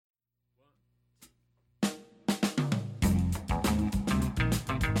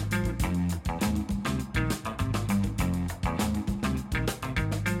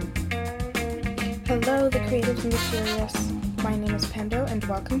Hello, the creatives and the curious. My name is Pendo, and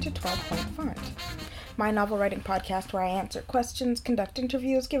welcome to 12-Point Font, my novel writing podcast where I answer questions, conduct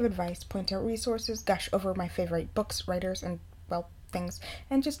interviews, give advice, point out resources, gush over my favorite books, writers, and, things,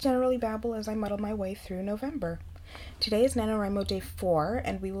 and just generally babble as I muddle my way through November. Today is NaNoWriMo Day 4,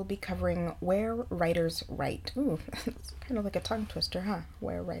 and we will be covering Where Writers Write. Ooh, it's kind of like a tongue twister, huh?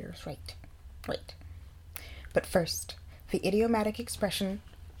 Where Writers Write. Right. But first, the idiomatic expression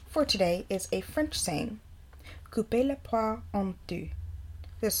for today is a French saying, couper le poire en deux.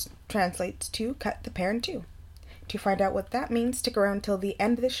 This translates to cut the pear in two. To find out what that means, stick around till the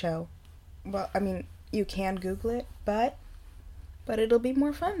end of the show. Well, you can Google it, but it'll be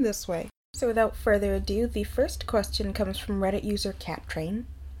more fun this way. So without further ado, the first question comes from Reddit user CatTrain.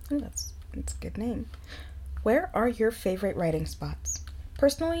 Oh, that's a good name. Where are your favorite writing spots?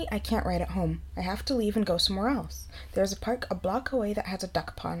 Personally, I can't write at home. I have to leave and go somewhere else. There's a park a block away that has a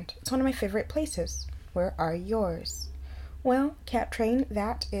duck pond. It's one of my favorite places. Where are yours? Well, CatTrain,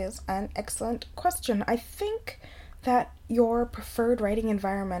 that is an excellent question. I think that your preferred writing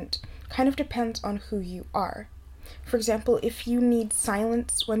environment kind of depends on who you are. For example, if you need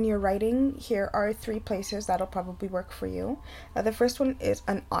silence when you're writing, here are 3 places that'll probably work for you. The first one is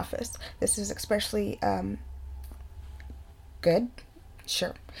an office. This is especially good.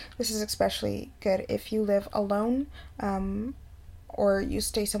 Sure. This is especially good if you live alone, or you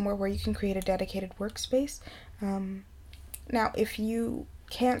stay somewhere where you can create a dedicated workspace. Now, if you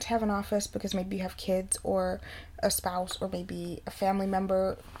can't have an office because maybe you have kids or a spouse or maybe a family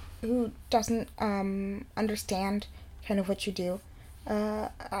member who doesn't understand kind of what you do,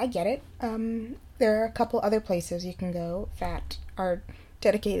 I get it. There are a couple other places you can go that are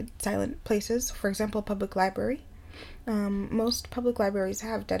dedicated silent places. For example, public library. Most public libraries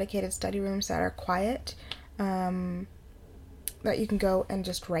have dedicated study rooms that are quiet, that you can go and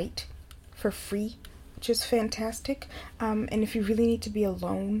just write for free, which is fantastic. And if you really need to be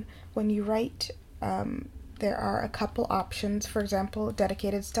alone when you write, there are a couple options. For example,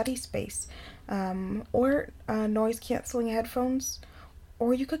 dedicated study space, or noise-canceling headphones,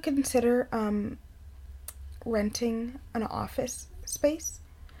 or you could consider renting an office space.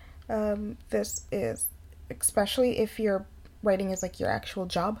 This is especially if your writing is like your actual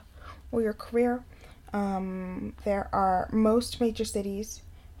job or your career. Most major cities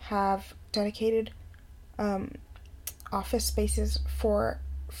have dedicated office spaces for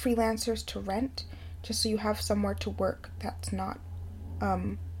freelancers to rent, just so you have somewhere to work that's not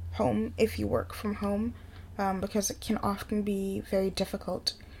home if you work from home, because it can often be very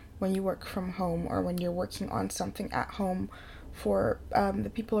difficult when you work from home or when you're working on something at home for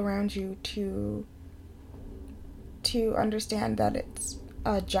the people around you to understand that it's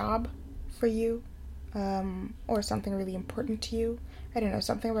a job for you, or something really important to you. I don't know,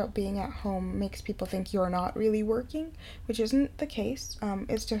 something about being at home makes people think you're not really working, which isn't the case.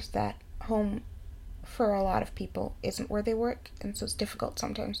 It's just that home, for a lot of people, isn't where they work, and so it's difficult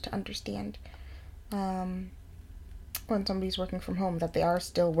sometimes to understand when somebody's working from home that they are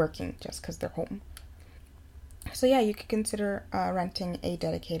still working just because they're home. So yeah, you could consider renting a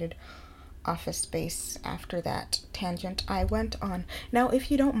dedicated office space after that tangent I went on. Now,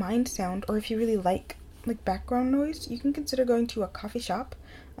 if you don't mind sound, or if you really like background noise, you can consider going to a coffee shop.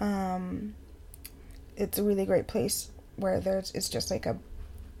 It's a really great place where it's just like a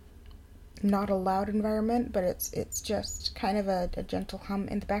not a loud environment, but it's just kind of a gentle hum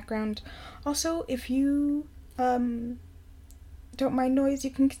in the background. Also, if you don't mind noise,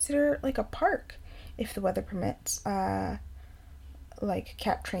 you can consider like a park if the weather permits. Like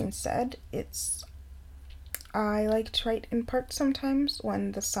CatTrain said, I like to write in parks sometimes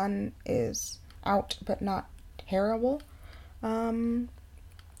when the sun is out but not terrible. And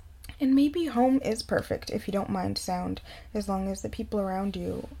maybe home is perfect if you don't mind sound, as long as the people around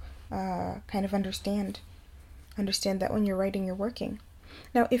you kind of understand that when you're writing, you're working.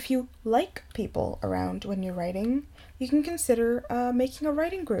 Now, if you like people around when you're writing, you can consider making a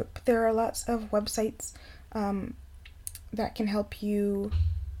writing group. There are lots of websites that can help you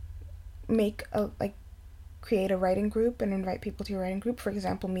create a writing group and invite people to your writing group. For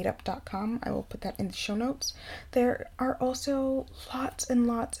example, meetup.com. I will put that in the show notes. There are also lots and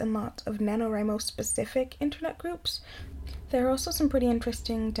lots and lots of NaNoWriMo specific internet groups. There are also some pretty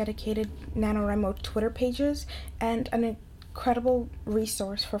interesting dedicated NaNoWriMo Twitter pages, and an incredible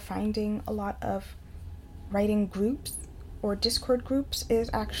resource for finding a lot of writing groups or Discord groups is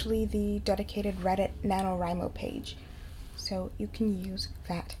actually the dedicated Reddit NaNoWriMo page. So you can use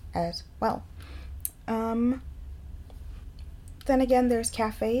that as well. Then again, there's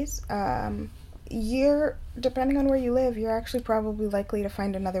cafes. Depending on where you live, you're actually probably likely to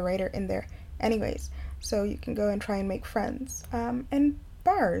find another writer in there Anyways, so you can go and try and make friends. And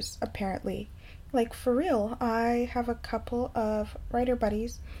bars, apparently. Like, for real, I have a couple of writer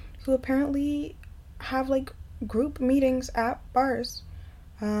buddies who apparently have, like, group meetings at bars.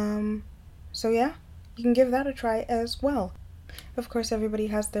 So yeah, you can give that a try as well. Of course, everybody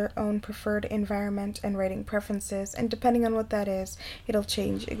has their own preferred environment and writing preferences, and depending on what that is, it'll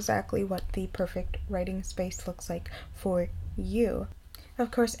change exactly what the perfect writing space looks like for you. Of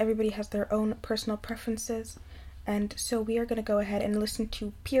course, everybody has their own personal preferences, and so we are going to go ahead and listen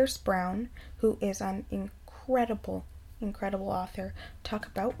to Pierce Brown, who is an incredible author, talk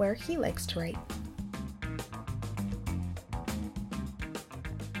about where he likes to write.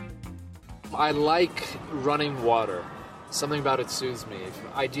 I like running water. Something about it soothes me.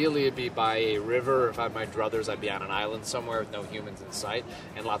 Ideally, it'd be by a river. If I had my druthers, I'd be on an island somewhere with no humans in sight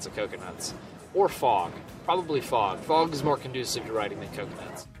and lots of coconuts. Or fog. Probably fog. Fog is more conducive to writing than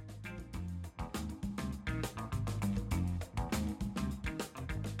coconuts.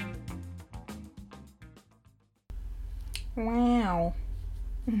 Wow.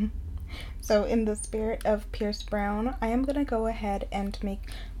 So in the spirit of Pierce Brown, I am going to go ahead and make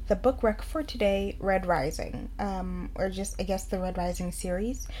the book rec for today Red Rising, or just, I guess, the Red Rising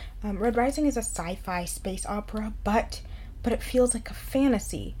series. Red Rising is a sci-fi space opera, but it feels like a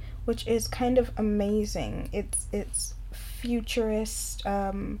fantasy, which is kind of amazing. It's futurist,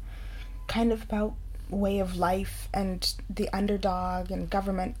 kind of about way of life and the underdog and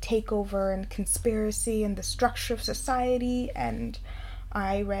government takeover and conspiracy and the structure of society, and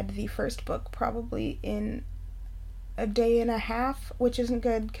I read the first book probably in a day and a half, which isn't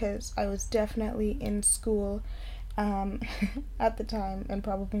good because I was definitely in school at the time and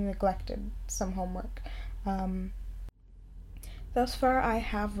probably neglected some homework. Thus far I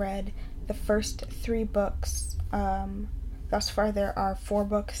have read the first 3 books. Thus far there are 4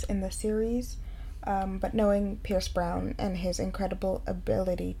 books in the series, but knowing Pierce Brown and his incredible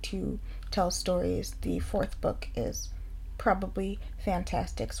ability to tell stories, the 4th book is probably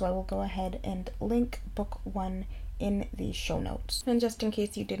fantastic, so I will go ahead and link book 1 in the show notes. And just in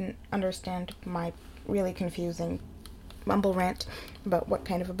case you didn't understand my really confusing mumble rant about what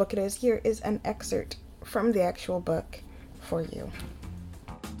kind of a book it is, here is an excerpt from the actual book for you.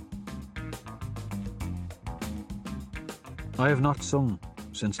 I have not sung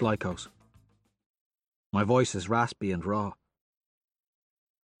since Lycos. My voice is raspy and raw.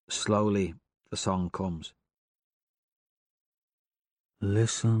 Slowly the song comes.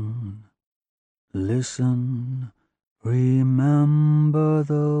 Listen, listen, remember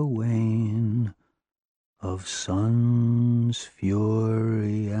the wane of sun's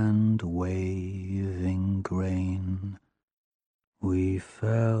fury and waving grain. We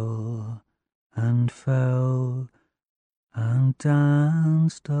fell and fell and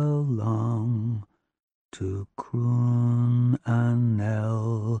danced along to croon a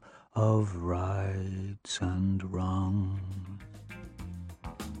knell of rights and wrong.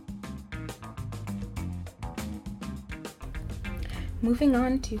 Moving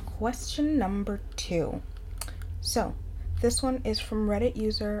on to question number 2. So, this one is from Reddit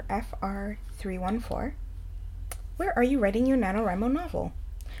user FR314. Where are you writing your NaNoWriMo novel?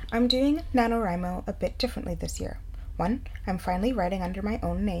 I'm doing NaNoWriMo a bit differently this year. 1, I'm finally writing under my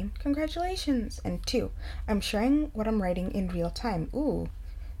own name. Congratulations! And 2, I'm sharing what I'm writing in real time. Ooh,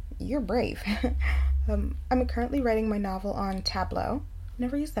 you're brave. I'm currently writing my novel on Tableau.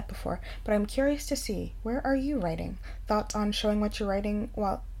 Never used that before, but I'm curious to see, where are you writing? Thoughts on showing what you're writing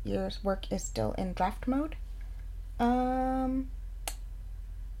while your work is still in draft mode? I'm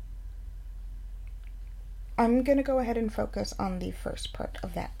gonna go ahead and focus on the first part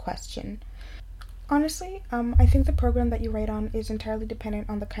of that question. Honestly, I think the program that you write on is entirely dependent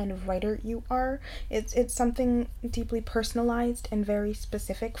on the kind of writer you are. It's something deeply personalized and very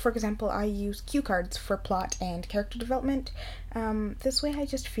specific. For example, I use cue cards for plot and character development. This way I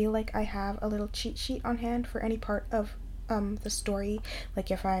just feel like I have a little cheat sheet on hand for any part of the story.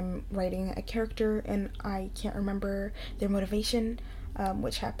 Like if I'm writing a character and I can't remember their motivation,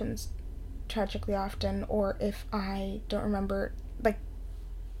 which happens tragically often, or if I don't remember, like,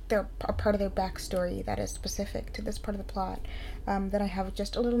 a part of their backstory that is specific to this part of the plot, then I have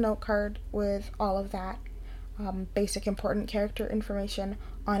just a little note card with all of that basic important character information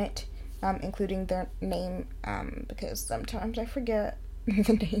on it, including their name, because sometimes I forget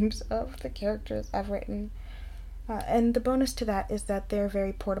the names of the characters I've written. And the bonus to that is that they're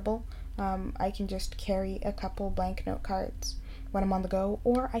very portable. I can just carry a couple blank note cards when I'm on the go,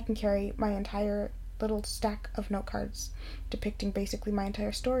 or I can carry my entire little stack of note cards depicting basically my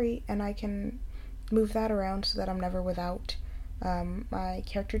entire story, and I can move that around so that I'm never without my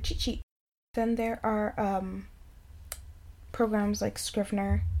character cheat sheet. Then there are programs like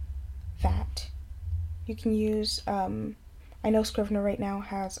Scrivener that you can use. I know Scrivener right now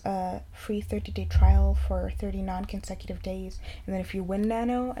has a free 30-day trial for 30 non-consecutive days, and then if you win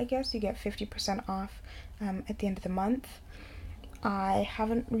Nano, I guess, you get 50% off at the end of the month. I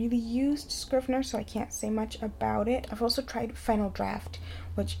haven't really used Scrivener, so I can't say much about it. I've also tried Final Draft,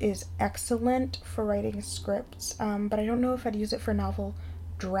 which is excellent for writing scripts, but I don't know if I'd use it for novel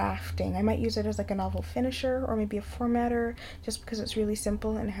drafting. I might use it as like a novel finisher or maybe a formatter, just because it's really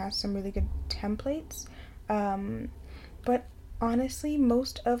simple and has some really good templates. But honestly,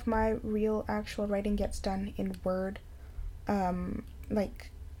 most of my real actual writing gets done in Word, like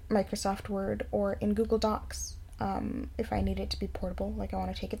Microsoft Word, or in Google Docs, if I need it to be portable, like I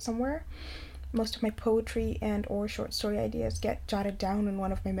want to take it somewhere. Most of my poetry and or short story ideas get jotted down in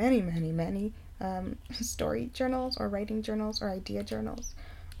one of my many story journals or writing journals or idea journals.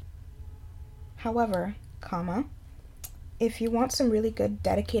 However, if you want some really good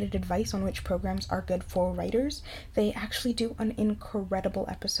dedicated advice on which programs are good for writers, they actually do an incredible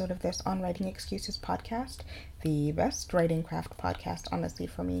episode of this on Writing Excuses podcast, the best writing craft podcast, honestly,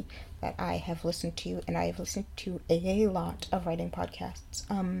 for me, that I have listened to, and I have listened to a lot of writing podcasts.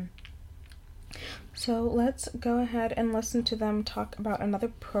 So let's go ahead and listen to them talk about another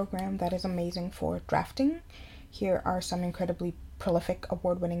program that is amazing for drafting. Here are some incredibly prolific,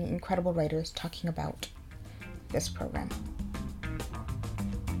 award-winning, incredible writers talking about this program.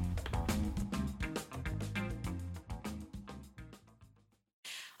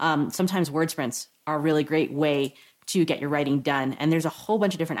 Sometimes word sprints are a really great way to get your writing done. And there's a whole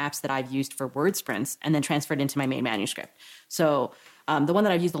bunch of different apps that I've used for word sprints and then transferred into my main manuscript. So the one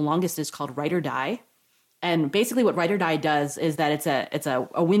that I've used the longest is called Write or Die. And basically what Write or Die does is that it's a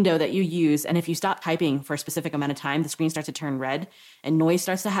window that you use, and if you stop typing for a specific amount of time, the screen starts to turn red and noise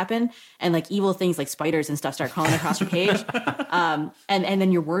starts to happen, and like evil things like spiders and stuff start crawling across your page, and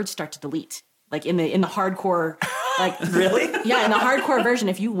then your words start to delete. Like in the hardcore, like really? Yeah, in the hardcore version,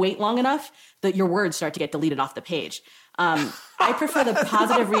 if you wait long enough, your words start to get deleted off the page. I prefer the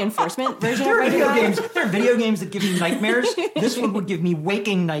positive reinforcement version of Write or Die. There are video games that give me nightmares. This one would give me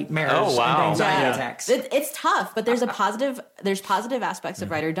waking nightmares and anxiety attacks. It's tough, but there's positive aspects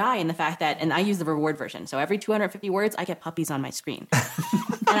of Write or Die in the fact that, and I use the reward version. So every 250 words, I get puppies on my screen.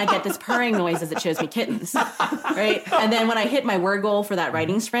 And I get this purring noise as it shows me kittens, right? And then when I hit my word goal for that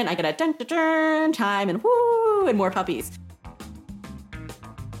writing sprint, I get a dun dun dun time and whoo and more puppies.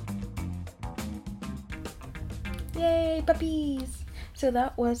 Yay, puppies! So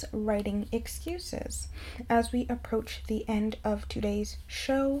that was Writing Excuses. As we approach the end of today's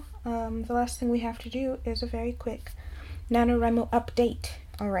show, the last thing we have to do is a very quick NaNoWriMo update.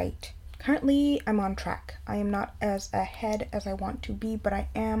 Alright, currently I'm on track. I am not as ahead as I want to be, but I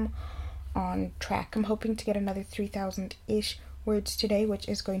am on track. I'm hoping to get another 3,000-ish words today, which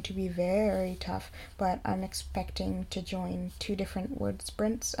is going to be very tough, but I'm expecting to join 2 different word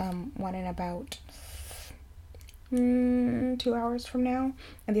sprints, one in about 2 hours from now,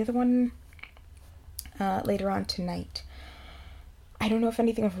 and the other one later on tonight. I don't know if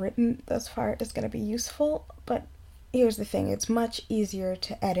anything I've written thus far is going to be useful, but here's the thing, it's much easier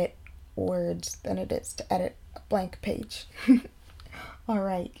to edit words than it is to edit a blank page.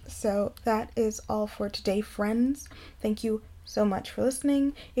 Alright, so that is all for today, friends. Thank you so much for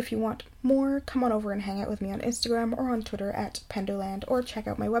listening. If you want more, come on over and hang out with me on Instagram or on Twitter at Pendoland, or check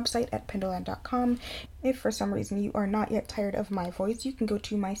out my website at pendoland.com. If for some reason you are not yet tired of my voice, you can go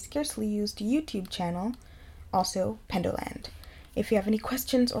to my scarcely used YouTube channel, also Pendoland. If you have any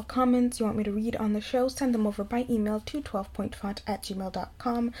questions or comments you want me to read on the show, send them over by email to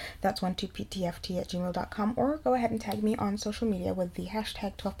 12pointfont@gmail.com. That's 12ptft@gmail.com, or go ahead and tag me on social media with the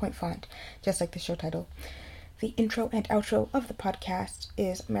hashtag 12pointfont, just like the show title. The intro and outro of the podcast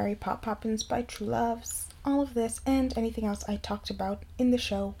is Mary Pop Poppins by True Loves. All of this and anything else I talked about in the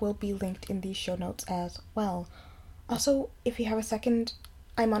show will be linked in the show notes as well. Also, if you have a second,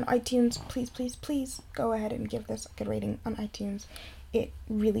 I'm on iTunes. Please go ahead and give this a good rating on iTunes. It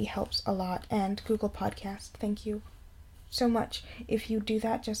really helps a lot. And Google Podcast, thank you so much. If you do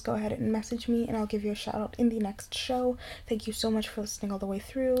that, just go ahead and message me and I'll give you a shout out in the next show. Thank you so much for listening all the way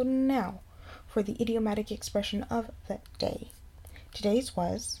through. Now, for the idiomatic expression of the day. Today's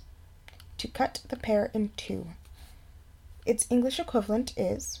was to cut the pear in 2. Its English equivalent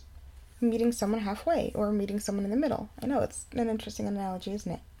is meeting someone halfway, or meeting someone in the middle. I know, it's an interesting analogy,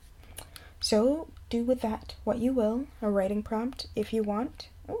 isn't it? So, do with that what you will. A writing prompt, if you want.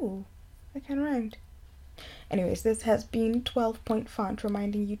 Ooh, that kind of rhymed. Anyways, this has been 12-Point Font,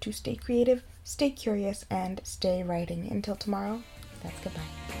 reminding you to stay creative, stay curious, and stay writing. Until tomorrow, that's goodbye.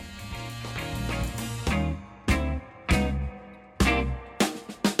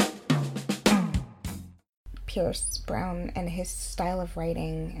 Pierce Brown and his style of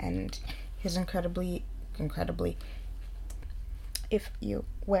writing and his incredibly, if you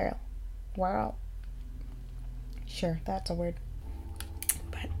will, sure, that's a word,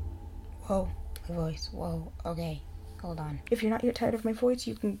 but, whoa, my voice, whoa, okay, hold on. If you're not yet tired of my voice,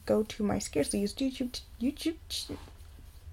 you can go to my scarcely used YouTube